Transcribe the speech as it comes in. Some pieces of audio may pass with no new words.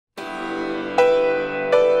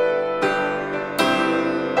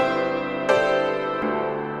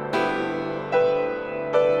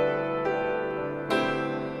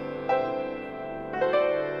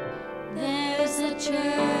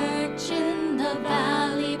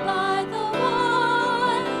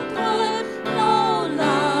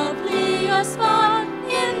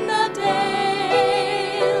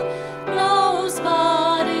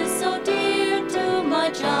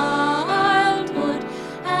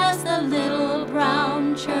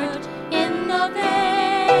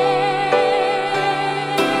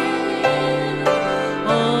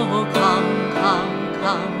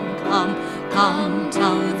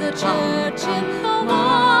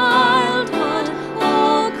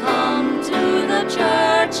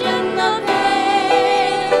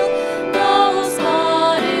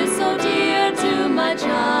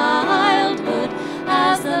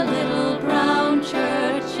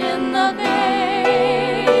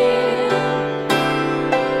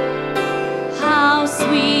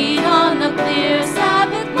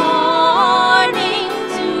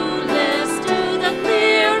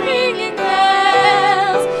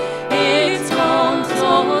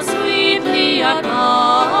are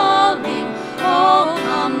calling. Oh,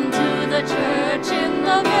 come to the church in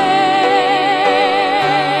the vale.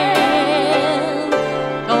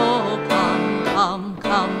 Oh, come, come,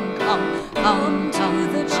 come, come, come to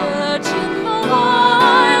the church in the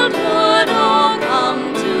Wildwood. Oh,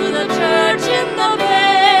 come to the church in the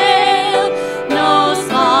vale. No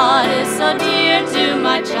spot is so dear to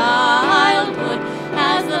my childhood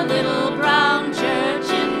as the little brown church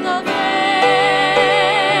in the vale.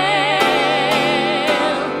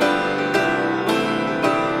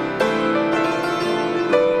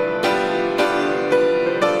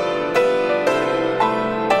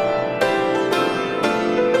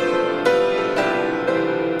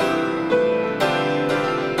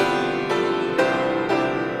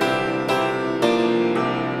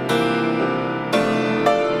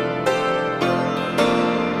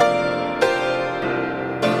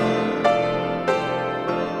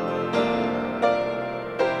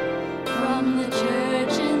 From the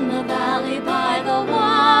church in the valley by the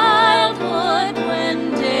Wildwood,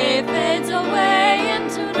 when day fades away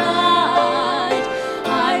into night,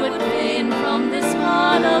 I would fain from this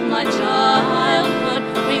spot of my childhood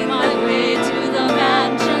wing my way to the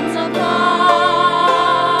mansions of light.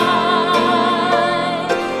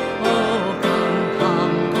 Oh, come,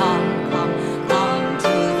 come, come, come, come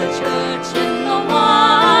to the church in the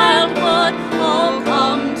Wildwood. Oh,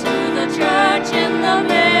 come to the church in the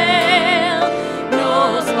vale.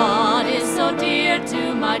 No spot is so dear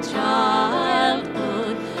to my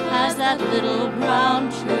childhood as that little brown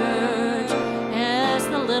church. Yes,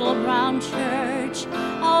 the little brown church.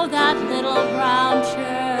 Oh, that little brown church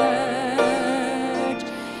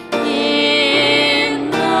in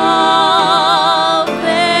the vale.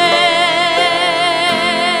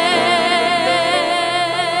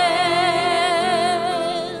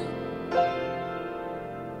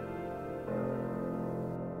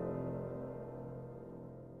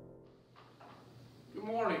 Good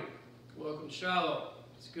morning. Welcome to Shiloh.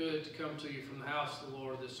 It's good to come to you from the house of the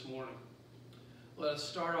Lord this morning. Let us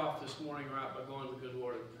start off this morning right by going to the good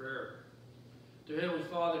word of prayer. Dear Heavenly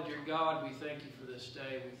Father, dear God, we thank you for this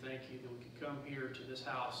day. We thank you that we could come here to this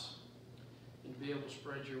house and be able to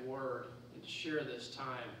spread your word and to share this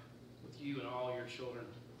time with you and all your children,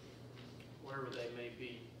 wherever they may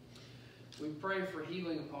be. We pray for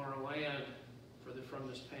healing upon our land from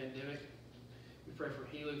this pandemic. We pray for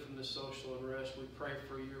healing from this social unrest. We pray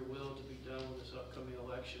for your will to be done with this upcoming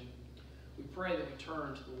election. We pray that we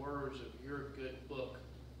turn to the words of your good book,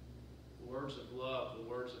 the words of love, the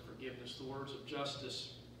words of forgiveness, the words of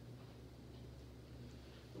justice,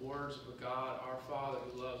 the words of a God, our Father,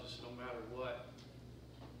 who loves us no matter what.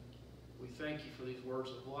 We thank you for these words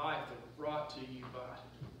of life that were brought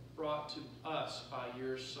to us by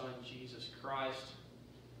your Son, Jesus Christ.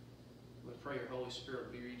 We pray your Holy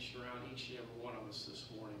Spirit be reaching around each and every one of us this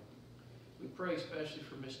morning. We pray especially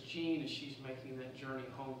for Miss Jeanne as she's making that journey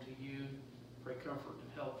home to you. Pray comfort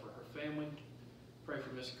and help for her family. Pray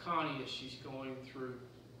for Miss Connie as she's going through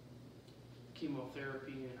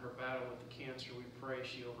chemotherapy and her battle with the cancer. We pray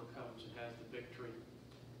she overcomes and has the victory.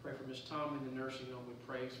 Pray for Miss Tommie in the nursing home. We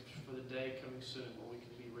pray for the day coming soon when we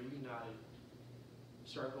can be reunited.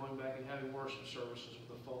 Start going back and having worship services with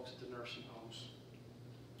the folks at the nursing homes.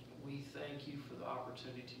 We thank you for the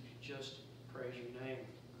opportunity to just praise your name.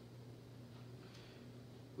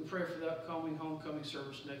 We pray for the upcoming homecoming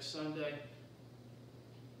service next Sunday.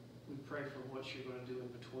 We pray for what you're going to do in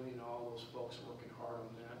between, and all those folks working hard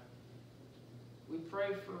on that. We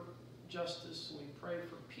pray for justice, and we pray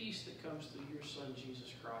for peace that comes through your Son,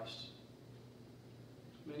 Jesus Christ.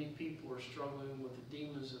 Many people are struggling with the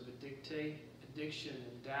demons of addiction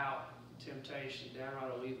and doubt, and temptation,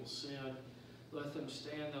 downright evil sin. Let them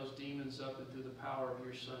stand those demons up, and through the power of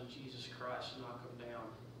your Son, Jesus Christ, knock them down.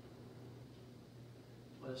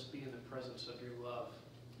 Let us be in the presence of your love,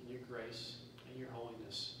 and your grace, and your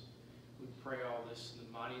holiness. We pray all this in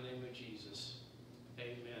the mighty name of Jesus.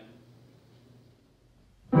 Amen.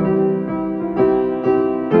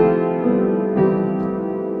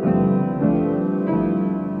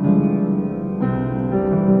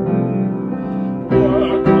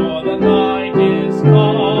 Work for the night is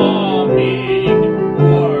coming.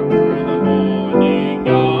 Work through the morning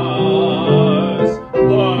hours.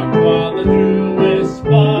 Work while the dew is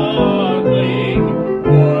sparkling.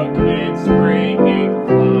 Work mid springing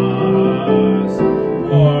flowers.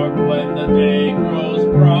 Work when the day grows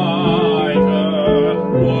bright.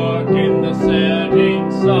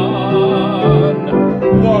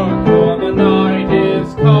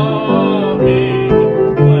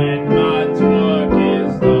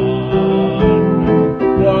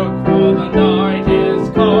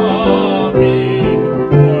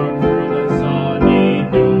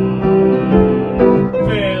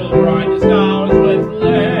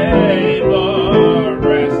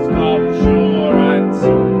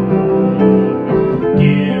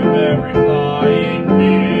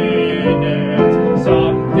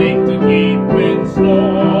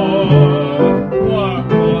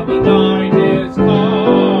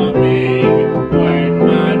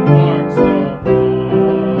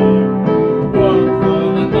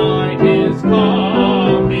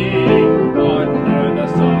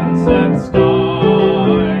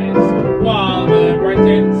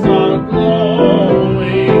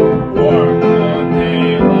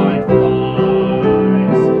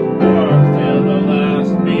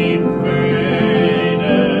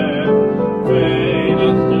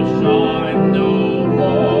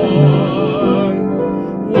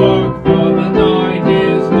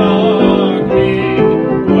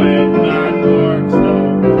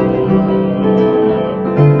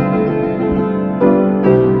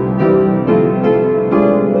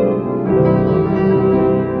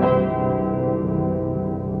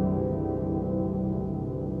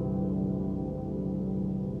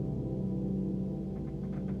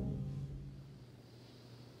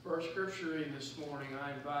 For our scripture reading this morning,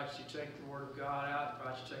 I invite you to take the Word of God out, I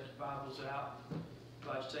invite you to take your Bibles out, I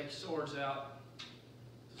invite you to take your swords out.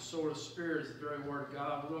 The sword of the Spirit is the very Word of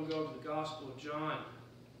God. We're going to go to the Gospel of John,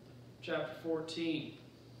 chapter 14,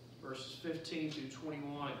 verses 15 through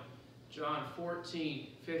 21. John 14,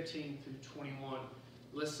 15 through 21.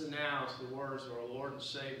 Listen now to the words of our Lord and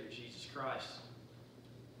Savior, Jesus Christ.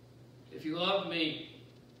 If you love me,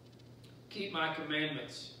 keep my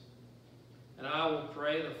commandments. And I will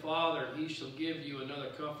pray the Father, and he shall give you another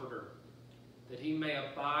comforter, that he may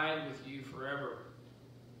abide with you forever.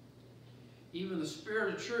 Even the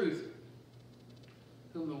Spirit of truth,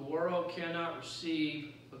 whom the world cannot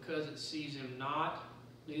receive, because it sees him not,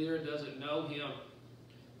 neither does it know him.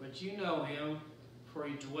 But you know him, for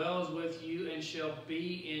he dwells with you and shall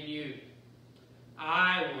be in you.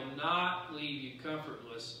 I will not leave you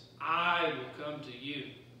comfortless. I will come to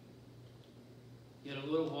you. Yet a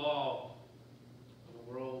little while,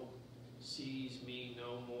 the world sees me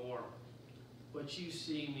no more. But you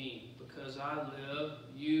see me, because I live,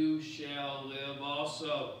 you shall live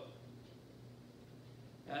also.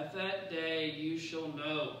 At that day you shall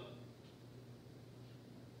know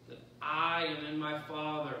that I am in my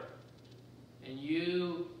Father, and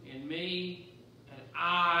you in me, and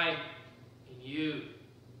I in you.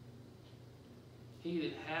 He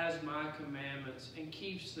that has my commandments and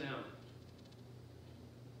keeps them,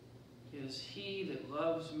 it is he that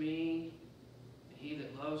loves me, and he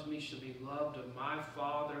that loves me shall be loved of my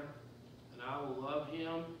Father, and I will love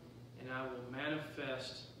him, and I will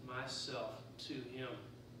manifest myself to him.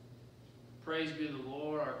 Praise be the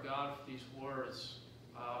Lord our God for these words.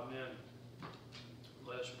 Amen.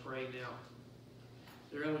 Let us pray now.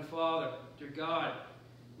 Dear Heavenly Father, dear God,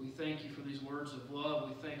 we thank you for these words of love.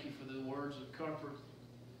 We thank you for the words of comfort.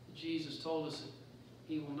 Jesus told us that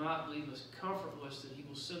he will not leave us comfortless, that he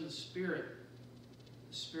will send the Spirit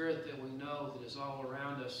that we know that is all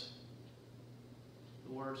around us.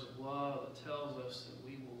 The words of love that tells us that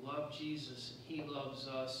we will love Jesus, and he loves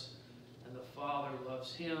us, and the Father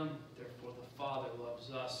loves him, therefore the Father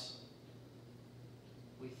loves us.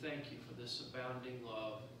 We thank you for this abounding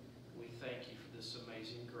love. We thank you for this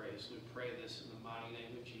amazing grace. We pray this in the mighty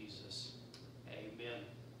name of Jesus. Amen.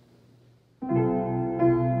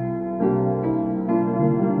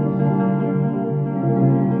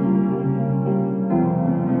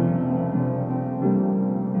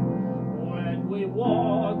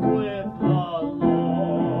 Walk with the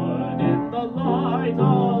Lord in the light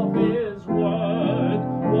of his word.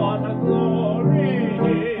 What a glory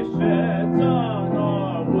he sheds on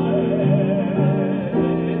our way.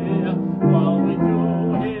 While we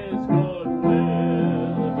do his good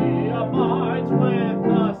will, he abides with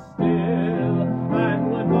us still, and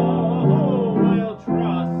with all who will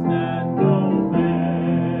trust and obey.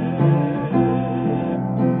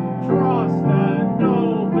 Trust and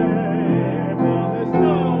obey.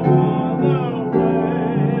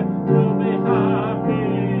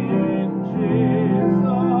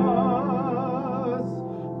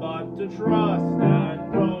 Trust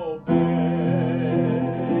and obey.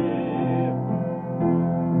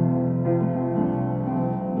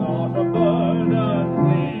 Not a burden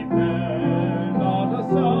we bear, not a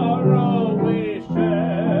sorrow we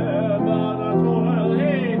share, but a toil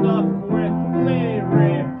he doth quickly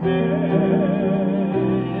repay.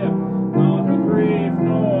 Not a grief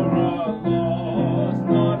nor a loss,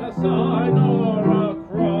 not a sign nor a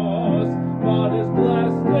cross, but is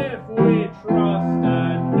blessed if we trust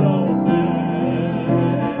and obey.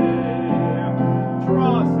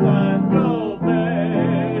 Trust and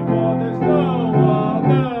obey, for there's no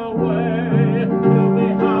other way to be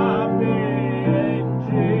happy in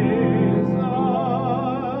Jesus,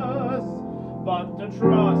 but to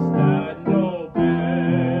trust and obey.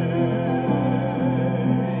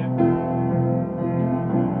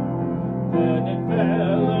 Then in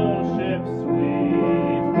fellowship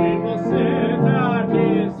sweet we will sit at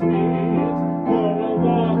his feet, or we'll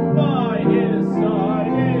walk by his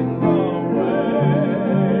side in the way.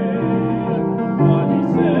 What he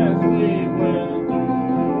says we will do,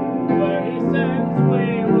 where he sends we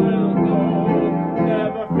will go.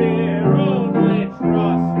 Never fear, only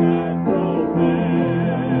trust and obey.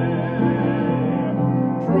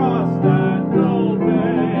 Trust and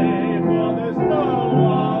obey, for there's no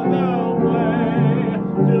other way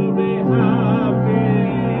to be happy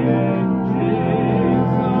in Jesus,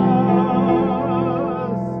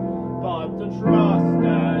 but to trust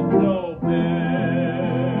and obey.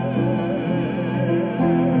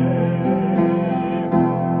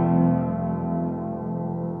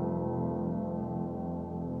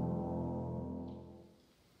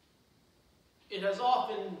 It has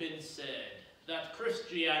often been said that Christians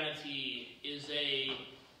Christianity is a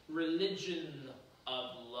religion of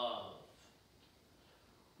love.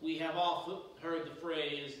 We have often heard the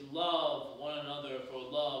phrase, love one another, for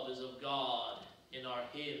love is of God, in our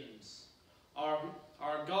hymns.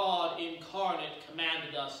 Our God incarnate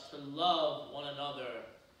commanded us to love one another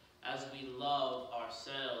as we love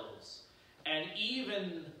ourselves. And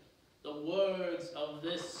even the words of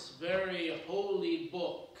this very holy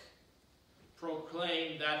book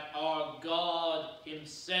proclaim that our God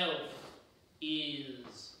himself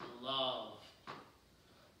is love.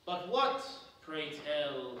 But what, pray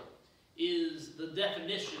tell, is the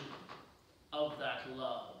definition of that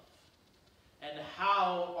love? And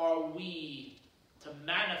how are we to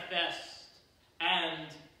manifest and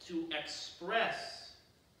to express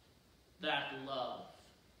that love?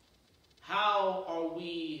 How are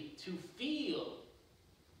we to feel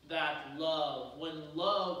that love when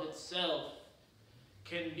love itself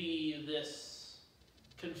can be this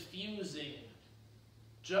confusing,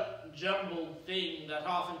 jumbled thing that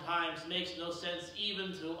oftentimes makes no sense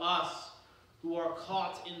even to us who are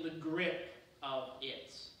caught in the grip of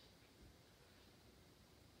it?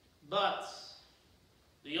 But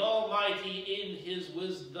the Almighty in his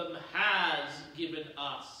wisdom has given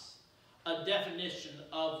us a definition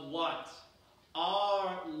of what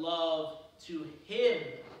our love to him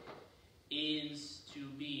is to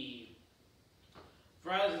be.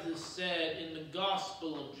 For as it is said in the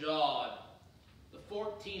Gospel of John, the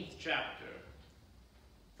 14th chapter,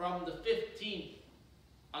 from the 15th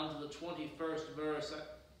unto the 21st verse,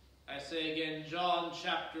 I say again, John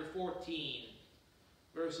chapter 14,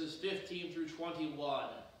 verses 15 through 21.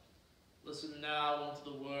 Listen now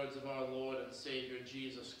unto the words of our Lord and Savior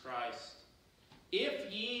Jesus Christ.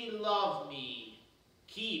 If ye love me,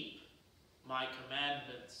 keep my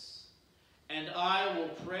commandments. And I will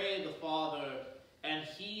pray the Father, and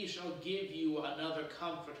he shall give you another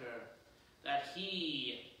Comforter, that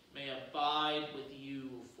he may abide with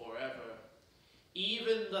you forever.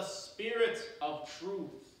 Even the Spirit of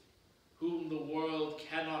truth, whom the world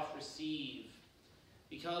cannot receive,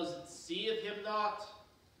 because it seeth him not,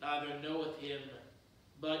 neither knoweth him,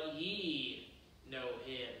 but ye know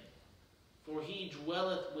him. For he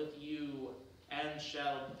dwelleth with you, and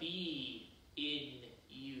shall be in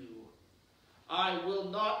you. I will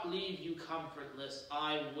not leave you comfortless,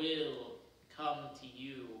 I will come to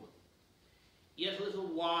you. Yet a little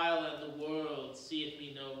while, and the world seeth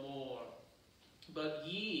me no more. But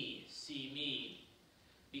ye see me.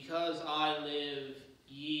 Because I live,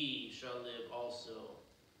 ye shall live also.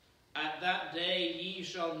 At that day ye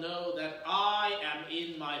shall know that I am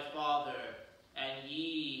in my Father, and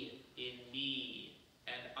ye in me,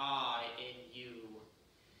 and I in you.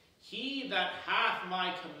 He that hath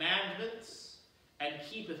my commandments, and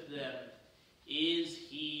keepeth them, is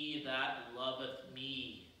he that loveth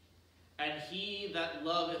me. And he that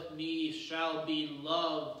loveth me shall be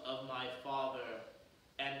loved of my Father,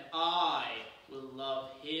 and I will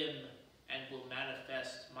love him, and will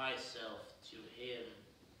manifest myself to him.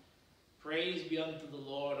 Praise be unto the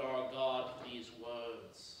Lord our God for these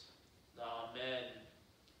words. Amen.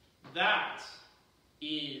 That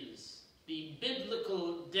is the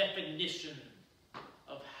biblical definition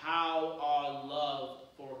of how our love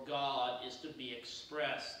for God is to be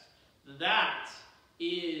expressed. That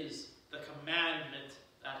is the commandment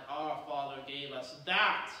that our Father gave us.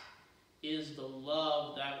 That is the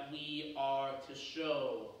love that we are to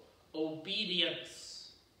show.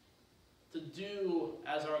 Obedience, to do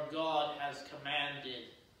as our God has commanded,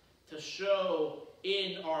 to show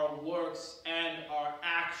in our works and our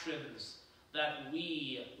actions that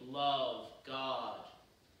we love God.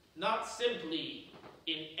 Not simply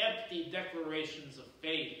in empty declarations of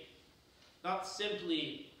faith, not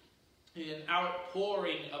simply in an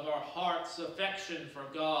outpouring of our heart's affection for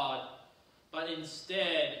God, but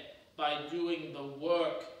instead by doing the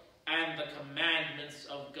work and the commandments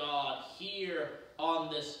of God here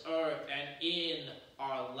on this earth and in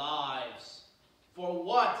our lives. For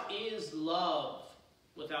what is love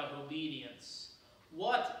without obedience?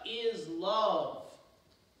 What is love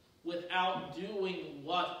without doing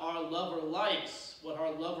what our lover likes, what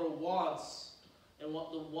our lover wants, and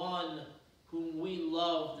what the one whom we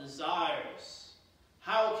love desires?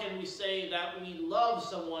 How can we say that we love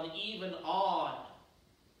someone even on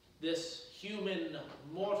this human,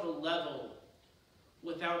 mortal level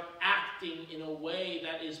without acting in a way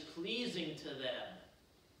that is pleasing to them?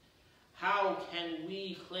 How can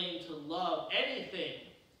we claim to love anything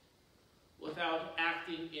without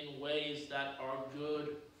acting in ways that are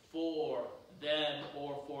good for them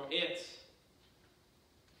or for it?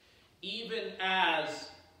 Even as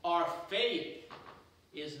our faith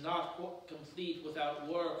is not complete without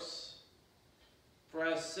works. For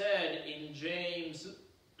as said in James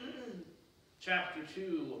chapter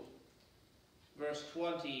 2, verse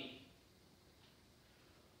 20,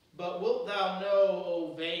 "But wilt thou know,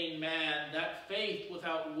 O vain man, that faith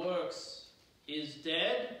without works is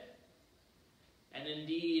dead?" And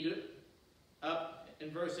indeed, up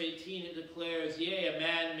in verse 18 it declares, "Yea, a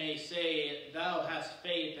man may say, Thou hast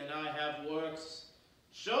faith, and I have works.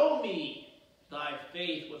 Show me thy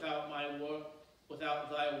faith without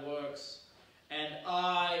thy works, and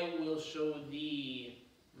I will show thee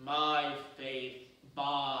my faith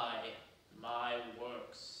by my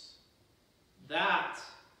works." That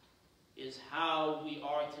is how we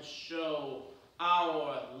are to show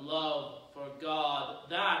our love for God.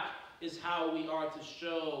 That is how we are to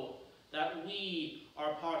show that we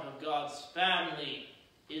are part of God's family,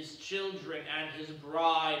 his children and his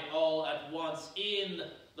bride all at once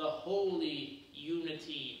in the holy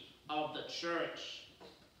unity of the church.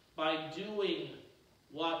 By doing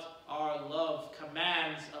what our love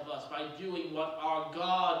commands of us, by doing what our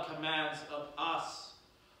God commands of us,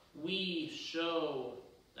 we show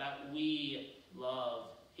that we love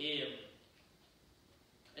him.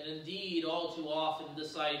 And indeed, all too often,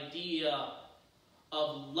 this idea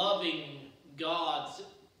of loving God,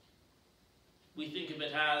 we think of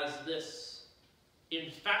it as this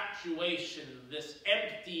infatuation, this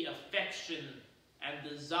empty affection and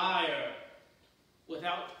desire,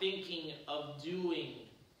 without thinking of doing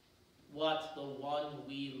what the one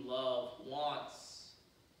we love wants.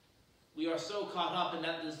 We are so caught up in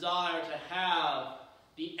that desire to have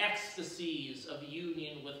the ecstasies of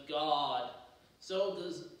union with God, so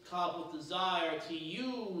caught up with desire to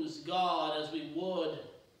use God as we would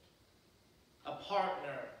a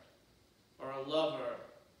partner or a lover,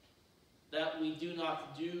 that we do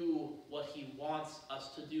not do what he wants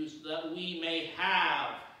us to do, so that we may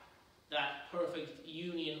have that perfect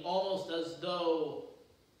union, almost as though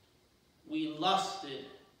we lusted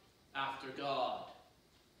after God,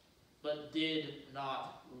 but did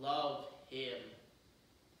not love him.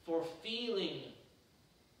 For feeling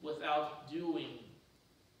without doing,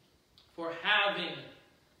 for having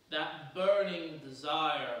that burning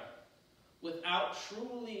desire without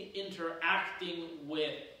truly interacting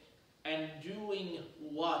with and doing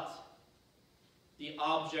what the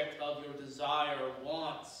object of your desire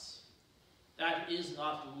wants, that is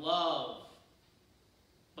not love,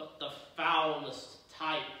 but the foulest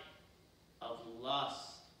type of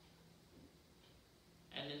lust.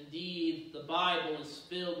 And indeed, the Bible is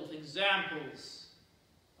filled with examples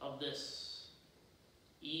of this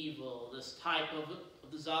evil, this type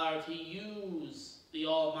of desire to use the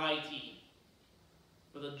Almighty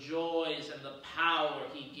for the joys and the power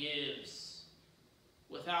he gives,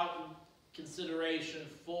 without consideration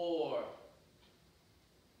for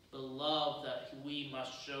the love that we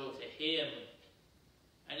must show to him.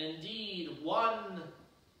 And indeed, one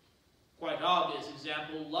quite obvious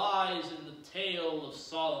example lies in the tale of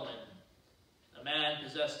Solomon, a man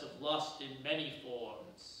possessed of lust in many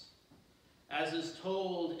forms, as is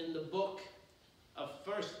told in the book of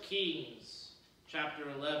 1 Kings, chapter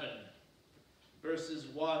 11, verses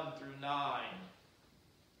 1 through 9.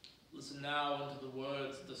 Listen now unto the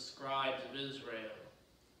words of the scribes of Israel.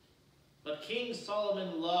 "But King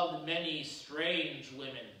Solomon loved many strange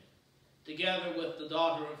women, together with the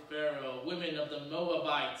daughter of Pharaoh, women of the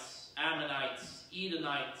Moabites, Ammonites,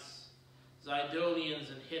 Edomites, Zidonians,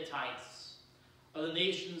 and Hittites, of the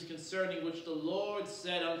nations concerning which the Lord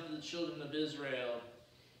said unto the children of Israel,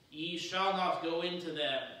 Ye shall not go into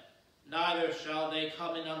them, neither shall they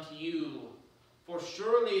come in unto you, for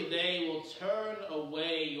surely they will turn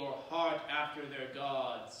away your heart after their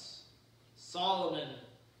gods. Solomon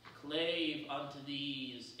clave unto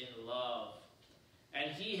these in love.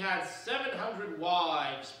 And he had 700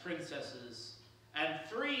 wives, princesses, and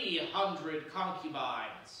 300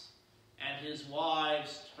 concubines, and his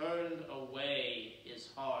wives turned away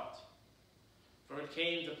his heart. For it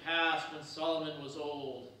came to pass when Solomon was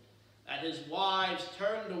old, that his wives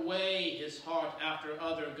turned away his heart after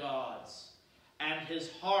other gods, and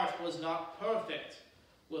his heart was not perfect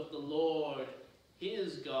with the Lord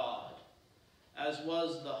his God, as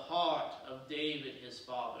was the heart of David his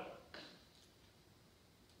father.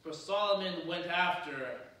 For Solomon went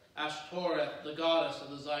after Ashtoreth, the goddess of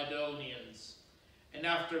the Zidonians, and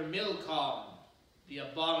after Milcom, the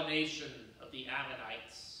abomination of the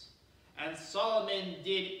Ammonites. And Solomon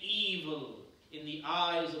did evil in the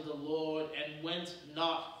eyes of the Lord, and went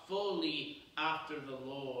not fully after the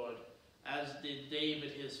Lord, as did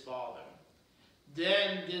David his father.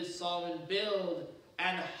 Then did Solomon build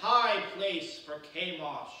an high place for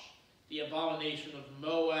Chemosh, the abomination of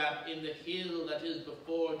Moab in the hill that is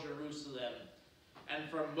before Jerusalem, and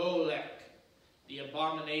for Molech, the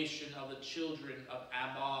abomination of the children of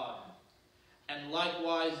Ammon. And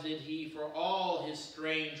likewise did he for all his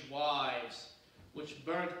strange wives, which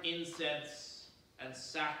burnt incense and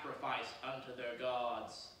sacrificed unto their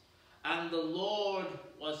gods. And the Lord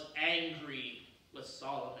was angry with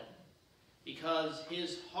Solomon, because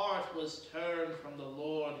his heart was turned from the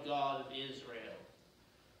Lord God of Israel,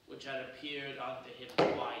 which had appeared unto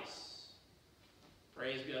him twice.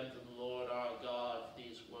 Praise be unto the Lord our God for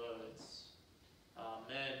these words.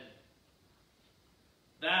 Amen.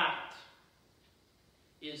 That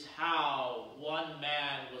is how one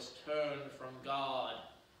man was turned from God.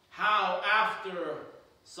 How after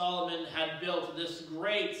Solomon had built this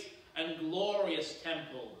great and glorious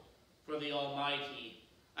temple for the Almighty,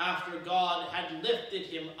 after God had lifted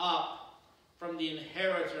him up from the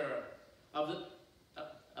inheritor of a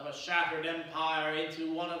shattered empire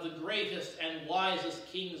into one of the greatest and wisest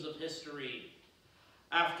kings of history,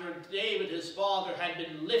 after David, his father, had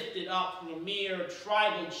been lifted up from a mere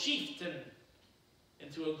tribal chieftain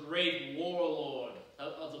into a great warlord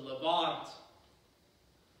of the Levant,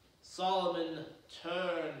 Solomon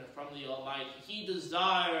turned from the Almighty. He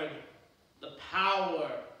desired the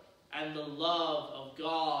power and the love of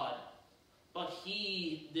God, but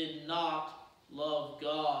he did not love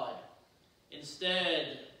God.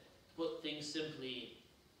 Instead, to put things simply,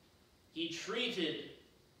 he treated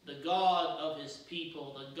the God of his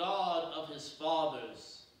people, the God of his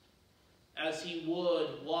fathers, as he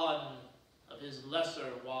would one of his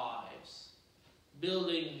lesser wives,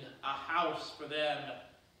 building a house for them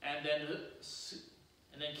and then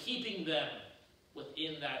keeping them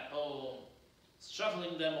within that home,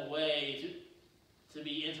 shuttling them away to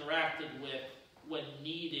be interacted with when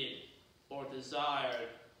needed or desired,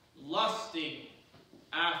 lusting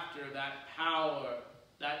after that power,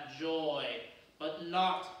 that joy, but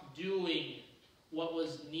not doing what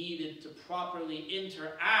was needed to properly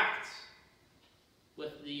interact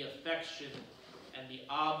with the affection and the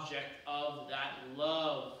object of that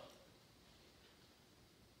love.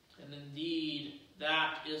 And indeed,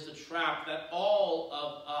 that is the trap that all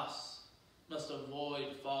of us must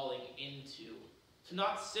avoid falling into. To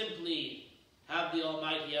not simply have the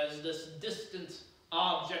Almighty as this distant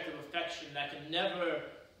object of affection that can never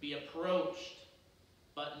be approached,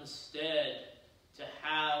 but instead to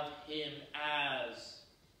have him as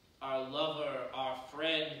our lover, our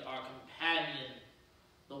friend, our companion,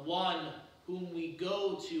 the one whom we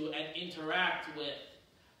go to and interact with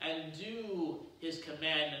and do his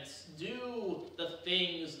commandments, do the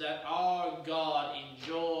things that our God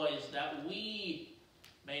enjoys, that we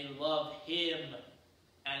may love him,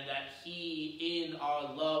 and that he, in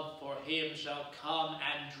our love for him, shall come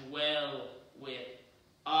and dwell with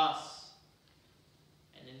us.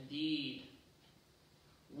 And indeed,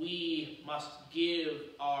 we must give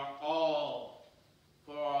our all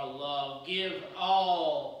for our love, give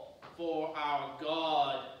all for our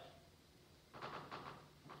God,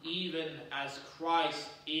 even as Christ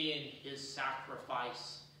in his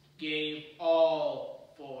sacrifice gave all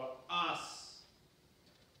for us.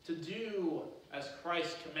 To do as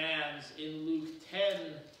Christ commands in Luke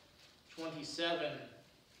 10:27.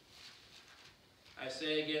 I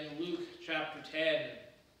say again, Luke chapter 10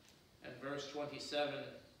 and verse 27.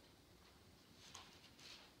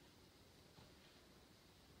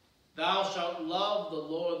 Thou shalt love the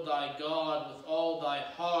Lord thy God with all thy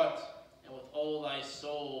heart, and with all thy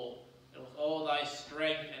soul, and with all thy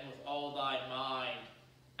strength, and with all thy mind,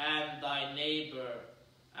 and thy neighbor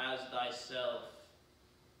as thyself.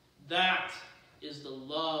 That is the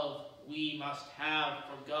love we must have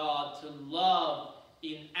for God, to love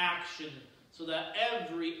in action, so that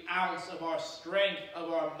every ounce of our strength, of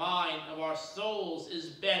our mind, of our souls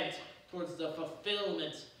is bent towards the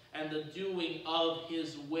fulfillment and the doing of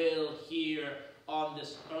his will here on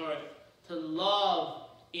this earth. To love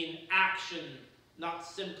in action, not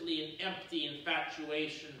simply an empty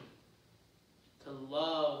infatuation. To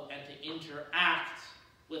love and to interact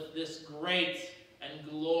with this great and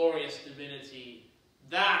glorious divinity.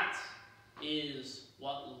 That is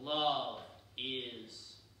what love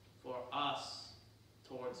is for us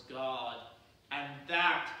towards God. And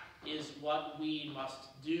that is what we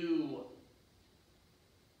must do.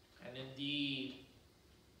 And indeed,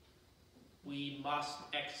 we must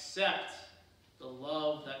accept the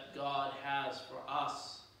love that God has for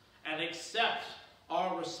us, and accept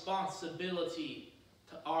our responsibility,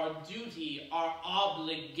 our duty, our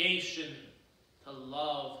obligation to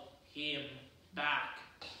love him back.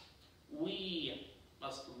 We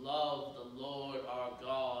must love the Lord our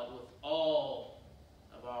God with all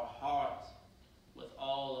of of our heart, with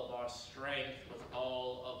all of our strength, with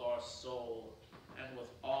all of our soul, and with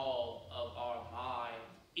all of our mind,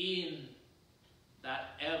 in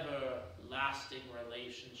that everlasting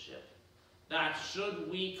relationship that,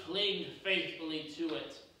 should we cling faithfully to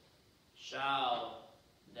it, shall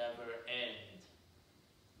never end.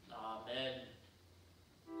 Amen.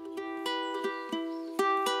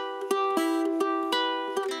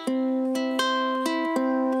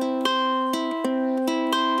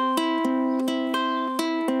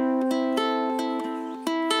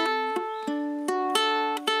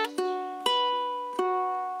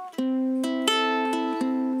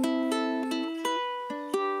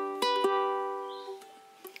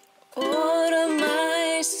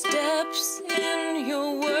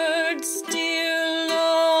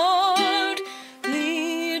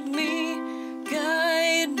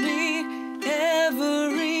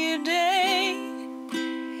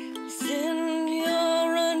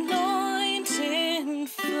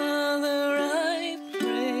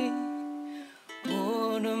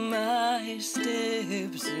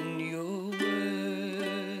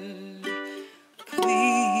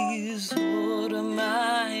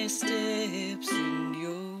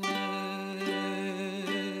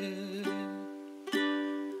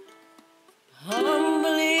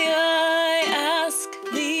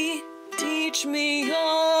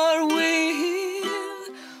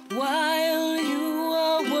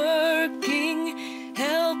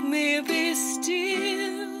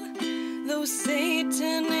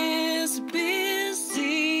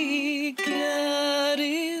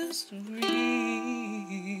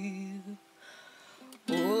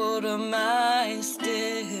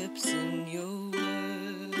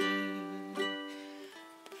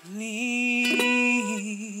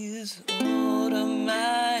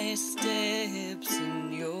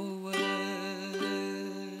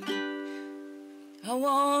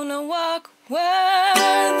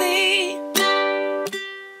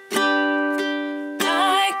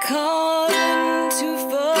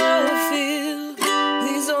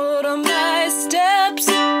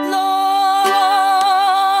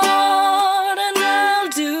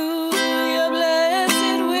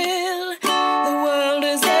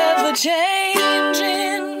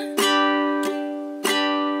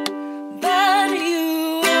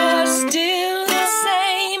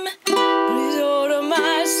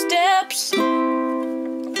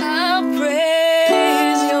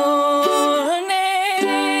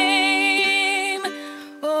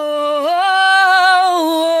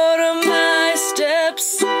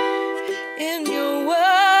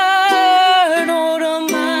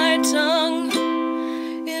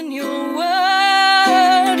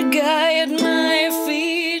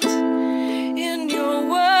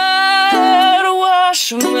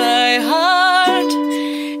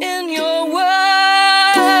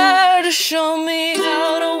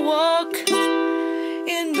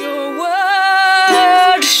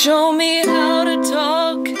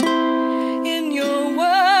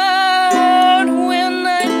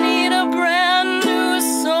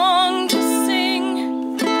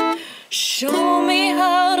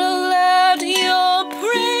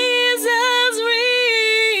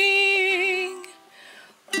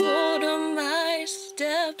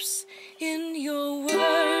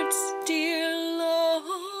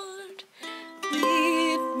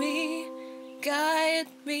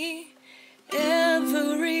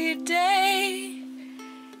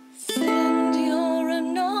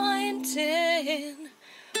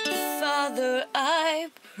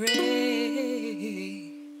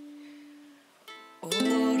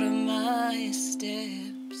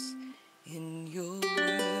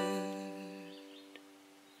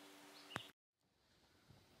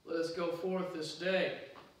 This day,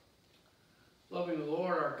 loving the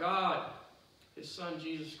Lord our God, His Son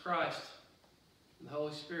Jesus Christ, and the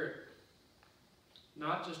Holy Spirit,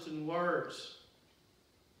 not just in words,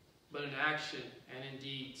 but in action and in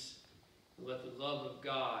deeds. And let the love of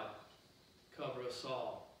God cover us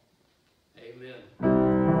all.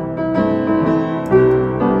 Amen.